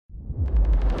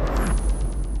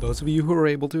Those of you who were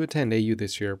able to attend AU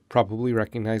this year probably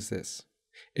recognize this.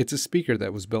 It's a speaker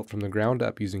that was built from the ground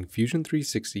up using Fusion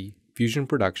 360, Fusion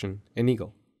Production, and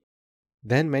Eagle.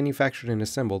 Then manufactured and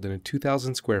assembled in a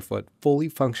 2,000 square foot, fully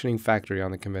functioning factory on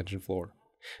the convention floor.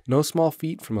 No small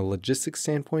feat from a logistics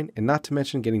standpoint, and not to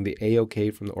mention getting the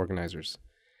A-OK from the organizers.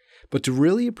 But to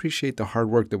really appreciate the hard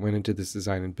work that went into this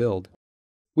design and build,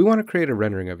 we want to create a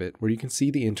rendering of it where you can see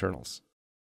the internals.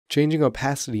 Changing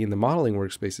opacity in the modeling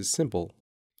workspace is simple,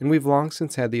 and we've long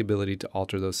since had the ability to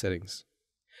alter those settings.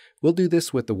 We'll do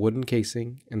this with the wooden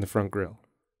casing and the front grille.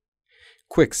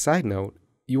 Quick side note,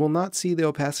 you will not see the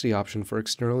opacity option for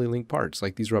externally linked parts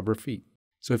like these rubber feet.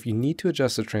 So if you need to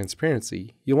adjust the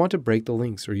transparency, you'll want to break the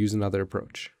links or use another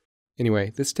approach.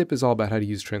 Anyway, this tip is all about how to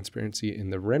use transparency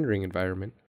in the rendering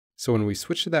environment, so when we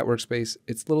switch to that workspace,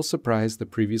 it's little surprise the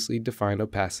previously defined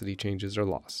opacity changes are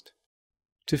lost.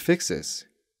 To fix this,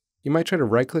 you might try to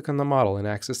right-click on the model and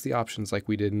access the options like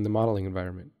we did in the modeling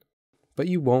environment. But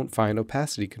you won't find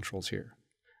opacity controls here.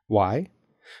 Why?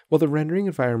 Well, the rendering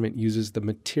environment uses the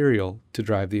material to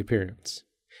drive the appearance.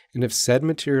 And if said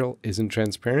material isn't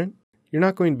transparent, you're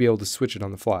not going to be able to switch it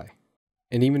on the fly.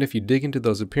 And even if you dig into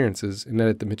those appearances and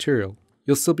edit the material,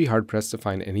 you'll still be hard-pressed to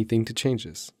find anything to change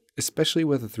this, especially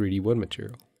with a 3D wood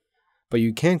material. But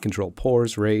you can control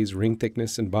pores, raise, ring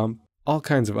thickness, and bump, all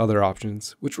kinds of other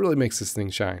options, which really makes this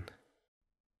thing shine.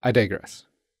 I digress.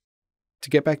 To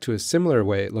get back to a similar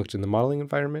way it looked in the modeling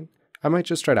environment, I might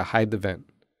just try to hide the vent.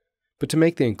 But to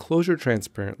make the enclosure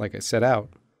transparent like I set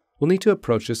out, we'll need to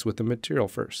approach this with the material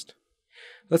first.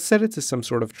 Let's set it to some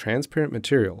sort of transparent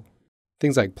material.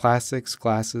 Things like plastics,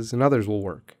 glasses, and others will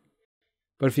work.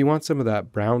 But if you want some of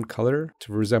that brown color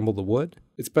to resemble the wood,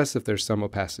 it's best if there's some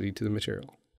opacity to the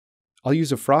material. I'll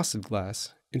use a frosted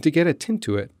glass, and to get a tint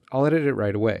to it, I'll edit it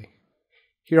right away.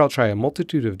 Here I'll try a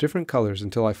multitude of different colors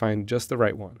until I find just the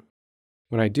right one.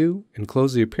 When I do, and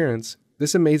close the appearance,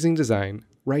 this amazing design,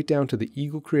 right down to the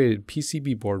Eagle-created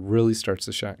PCB board, really starts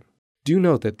to shine. Do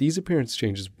note that these appearance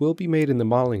changes will be made in the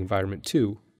modeling environment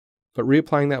too, but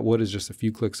reapplying that wood is just a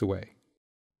few clicks away.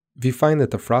 If you find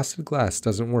that the frosted glass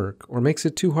doesn't work or makes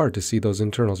it too hard to see those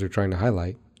internals you're trying to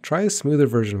highlight, try a smoother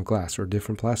version of glass or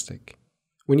different plastic.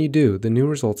 When you do, the new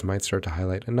results might start to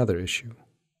highlight another issue: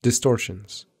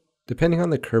 distortions, depending on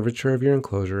the curvature of your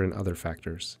enclosure and other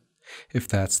factors. If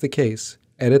that's the case,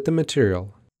 edit the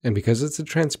material, and because it's a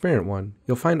transparent one,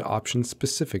 you'll find options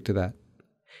specific to that.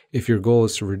 If your goal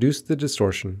is to reduce the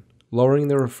distortion, lowering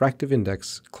the refractive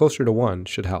index closer to 1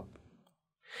 should help.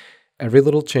 Every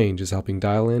little change is helping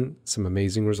dial in some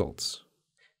amazing results.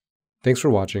 Thanks for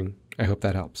watching. I hope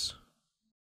that helps.